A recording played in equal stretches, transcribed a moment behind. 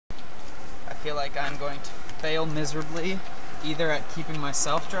feel like I'm going to fail miserably either at keeping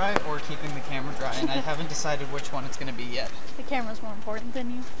myself dry or keeping the camera dry, and I haven't decided which one it's going to be yet. The camera's more important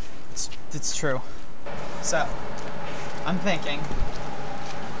than you. It's true. So, I'm thinking,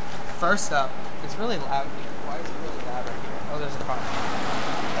 first up, it's really loud here. Why is it really loud right here? Oh, there's a car.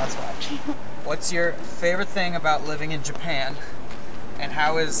 That's why. What's your favorite thing about living in Japan, and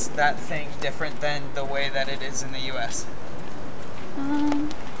how is that thing different than the way that it is in the US?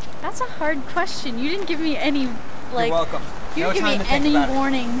 That's a hard question. You didn't give me any, like... You're welcome. You didn't give me any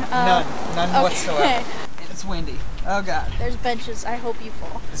warning. None okay. whatsoever. It's windy. Oh God. There's benches. I hope you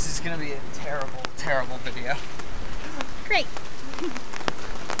fall. This is gonna be a terrible, terrible video. Great.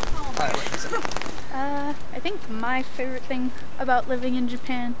 Alright, what is it? I think my favorite thing about living in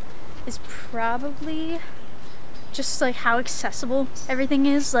Japan is probably just like how accessible everything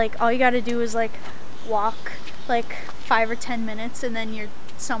is. Like all you gotta do is like walk like 5 or 10 minutes and then you're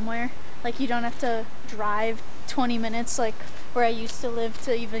somewhere. Like you don't have to drive 20 minutes like where I used to live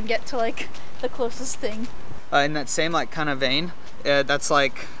to even get to like the closest thing. In that same like kind of vein, that's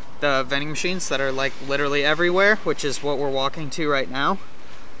like the vending machines that are like literally everywhere, which is what we're walking to right now.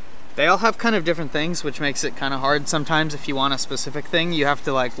 They all have kind of different things, which makes it kind of hard sometimes. If you want a specific thing, you have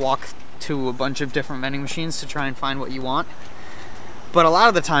to like walk to a bunch of different vending machines to try and find what you want. But a lot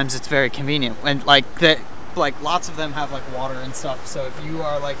of the times it's very convenient, and like lots of them have like water and stuff. So if you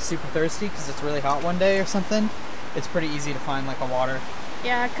are like super thirsty because it's really hot one day or something, it's pretty easy to find like a water.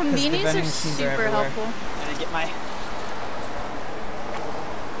 Yeah, convenience are super helpful. I'm gonna get my...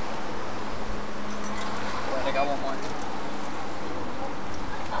 Wait, I got one more.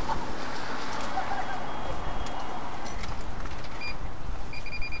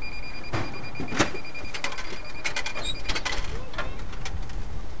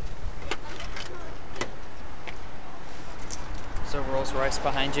 There's a Rolls Royce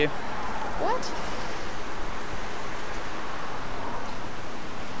behind you. What?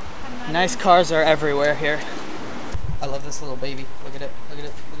 Nice cars are everywhere here. I love this little baby. Look at it. Look at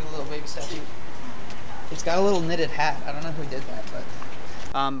it. Look at the little baby statue. It's got a little knitted hat. I don't know who did that,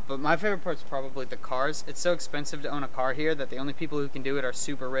 but my favorite part's probably the cars. It's so expensive to own a car here that the only people who can do it are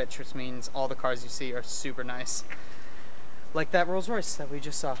super rich, which means all the cars you see are super nice. Like that Rolls Royce that we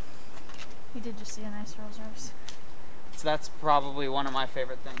just saw. We did just see a nice Rolls Royce. So that's probably one of my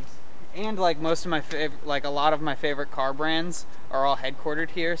favorite things. And like most of my a lot of my favorite car brands are all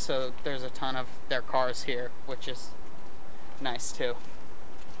headquartered here, so there's a ton of their cars here, which is nice too.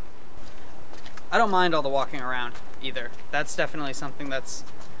 I don't mind all the walking around either. That's definitely something that's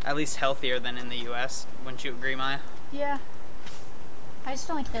at least healthier than in the US. Wouldn't you agree, Maya? Yeah. I just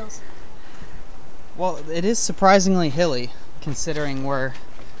don't like hills. Well, it is surprisingly hilly considering we're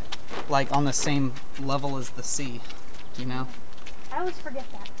like on the same level as the sea, you know? I always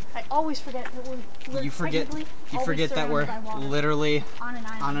forget that. I always forget that we're you forget that we're literally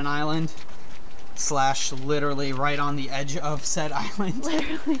on an island slash literally right on the edge of said island.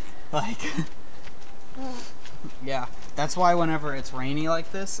 Literally. Like, yeah. That's why whenever it's rainy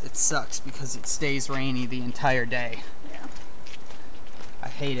like this, it sucks because it stays rainy the entire day. Yeah. I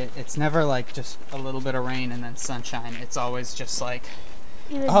hate it. It's never like just a little bit of rain and then sunshine. It's always just like,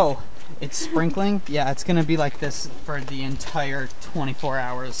 oh, it's sprinkling? Yeah, it's gonna be like this for the entire 24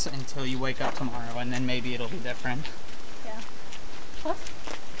 hours until you wake up tomorrow, and then maybe it'll be different. Yeah. Plus,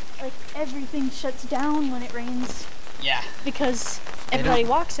 like, everything shuts down when it rains. Yeah. Because everybody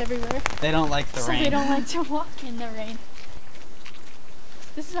walks everywhere. They don't like the rain. So they don't like to walk in the rain.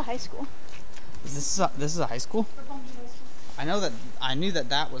 This is a high school. This is a high school? I knew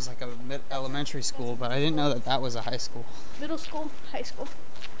that was like a elementary school, but I didn't know that was a high school. Middle school, high school.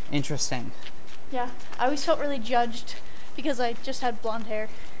 Interesting. Yeah, I always felt really judged because I just had blonde hair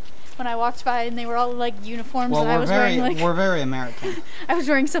when I walked by, and they were all like uniforms, well, and I was wearing like we're very American. I was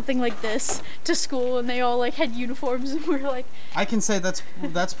wearing something like this to school, and they all like had uniforms, and we were like. I can say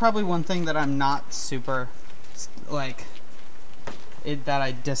that's probably one thing that I'm not super like that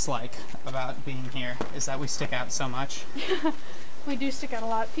I dislike about being here is that we stick out so much. We do stick out a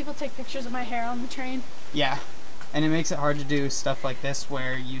lot. People take pictures of my hair on the train. Yeah. And it makes it hard to do stuff like this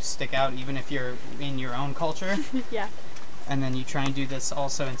where you stick out even if you're in your own culture. Yeah. And then you try and do this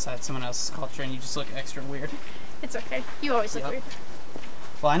also inside someone else's culture and you just look extra weird. It's okay. You always look weird.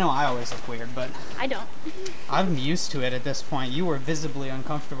 Well, I know I always look weird, but... I don't. I'm used to it at this point. You were visibly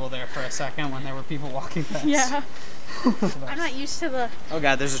uncomfortable there for a second when there were people walking past. Yeah. I'm not used to the... Oh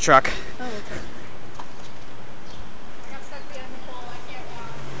God, there's a truck. Oh, okay. I got stuck behind the pole. I can't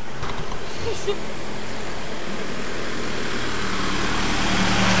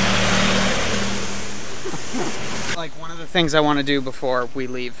walk. like one of the things I want to do before we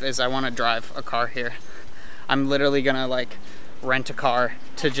leave is I want to drive a car here. I'm literally gonna like rent a car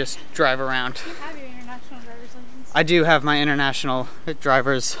to just drive around. Do you have your international driver's license? I do have my international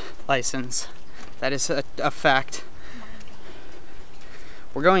driver's license. That is a fact.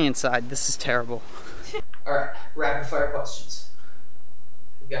 We're going inside. This is terrible. All right, rapid fire questions.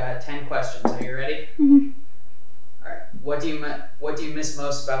 We've got 10 questions. Are you ready? Mm-hmm. All right. What do you miss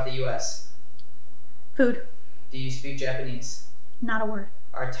most about the U.S.? Food. Do you speak Japanese? Not a word.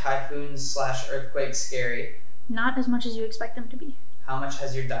 Are typhoons/earthquakes scary? Not as much as you expect them to be. How much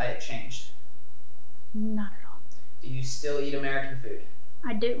has your diet changed? Not at all. Do you still eat American food?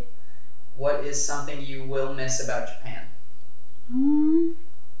 I do. What is something you will miss about Japan? I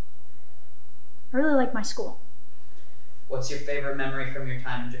really like my school. What's your favorite memory from your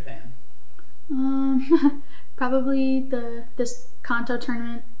time in Japan? Probably this Kanto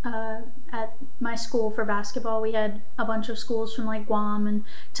tournament at my school for basketball. We had a bunch of schools from like Guam and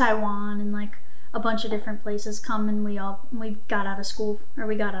Taiwan and like a bunch of different places come, and we got out of school, or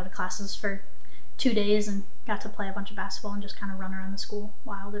we got out of classes for 2 days and got to play a bunch of basketball and just kind of run around the school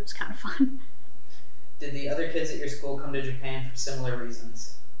wild. It was kind of fun. Did the other kids at your school come to Japan for similar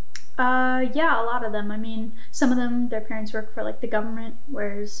reasons? Yeah, a lot of them. I mean, some of them, their parents work for like the government,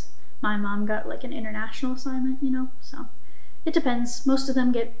 whereas my mom got like an international assignment, you know, so it depends. Most of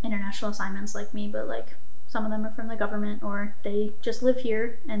them get international assignments like me, but like some of them are from the government, or they just live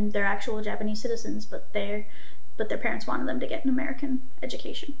here and they're actual Japanese citizens, but their parents wanted them to get an American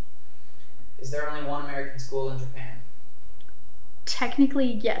education. Is there only one American school in Japan?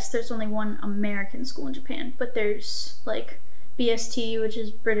 Technically, yes, there's only one American school in Japan, but there's like BST, which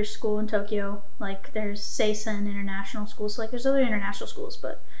is British school in Tokyo. Like there's Seisen International schools. So, like there's other international schools,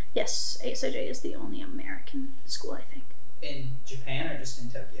 but yes, ASIJ is the only American school, I think. In Japan or just in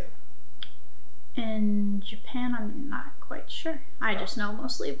Tokyo? In Japan, I'm not quite sure. I just know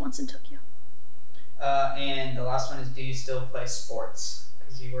mostly of ones in Tokyo. And the last one is, do you still play sports?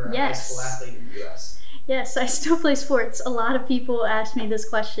 Because you were a high school athlete in the US. Yes, I still play sports. A lot of people ask me this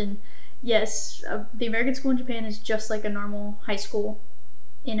question. Yes, the American school in Japan is just like a normal high school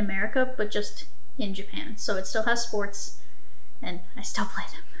in America, but just in Japan. So it still has sports, and I still play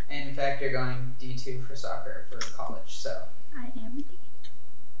them. And in fact, you're going D2 for soccer for college, so. I am indeed.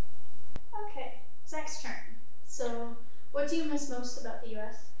 Okay, Zach's turn. So, what do you miss most about the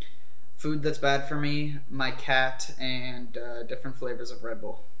U.S.? Food that's bad for me, my cat, and different flavors of Red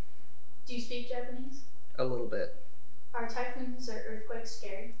Bull. Do you speak Japanese? A little bit. Are typhoons or earthquakes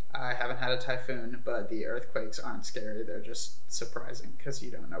scary? I haven't had a typhoon, but the earthquakes aren't scary. They're just surprising because you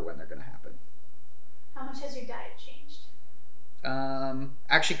don't know when they're going to happen. How much has your diet changed?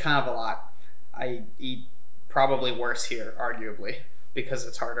 Actually kind of a lot. I eat probably worse here, arguably, because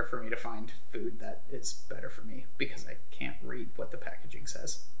it's harder for me to find food that is better for me because I can't read what the packaging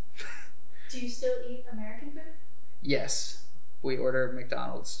says. Do you still eat American food? Yes. We order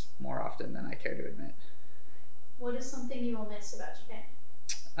McDonald's more often than I care to admit. What is something you will miss about Japan?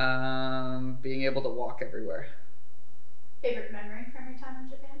 Being able to walk everywhere. Favorite memory from your time in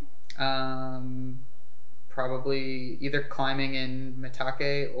Japan? Probably either climbing in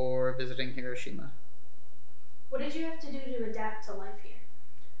Mitake or visiting Hiroshima. What did you have to do to adapt to life here?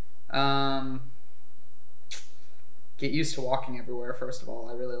 Get used to walking everywhere, first of all.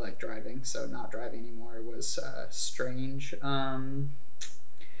 I really like driving, so not driving anymore was strange.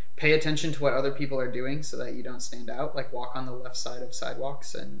 Pay attention to what other people are doing so that you don't stand out. Like walk on the left side of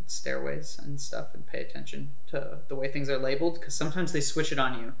sidewalks and stairways and stuff, and pay attention to the way things are labeled, because sometimes they switch it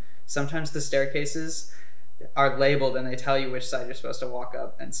on you. Sometimes the staircases are labeled and they tell you which side you're supposed to walk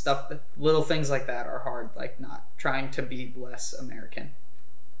up, and stuff. Little things like that are hard, like not trying to be less American.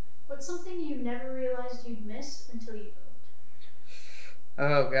 What's something you never realized you'd miss until you moved?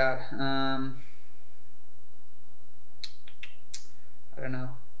 Oh God. I don't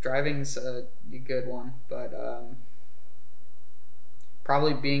know. Driving's a good one, but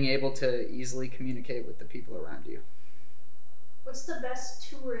probably being able to easily communicate with the people around you. What's the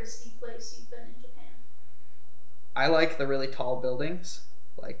best touristy place you've been in Japan? I like the really tall buildings,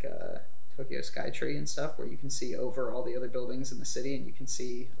 like Tokyo Skytree and stuff, where you can see over all the other buildings in the city and you can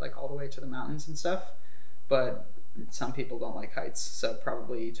see like all the way to the mountains and stuff. But some people don't like heights, so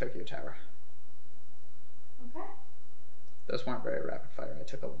probably Tokyo Tower. Okay. Those weren't very rapid fire. I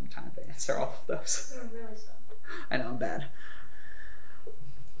took a long time to answer all of those. You're really slow. I know, I'm bad.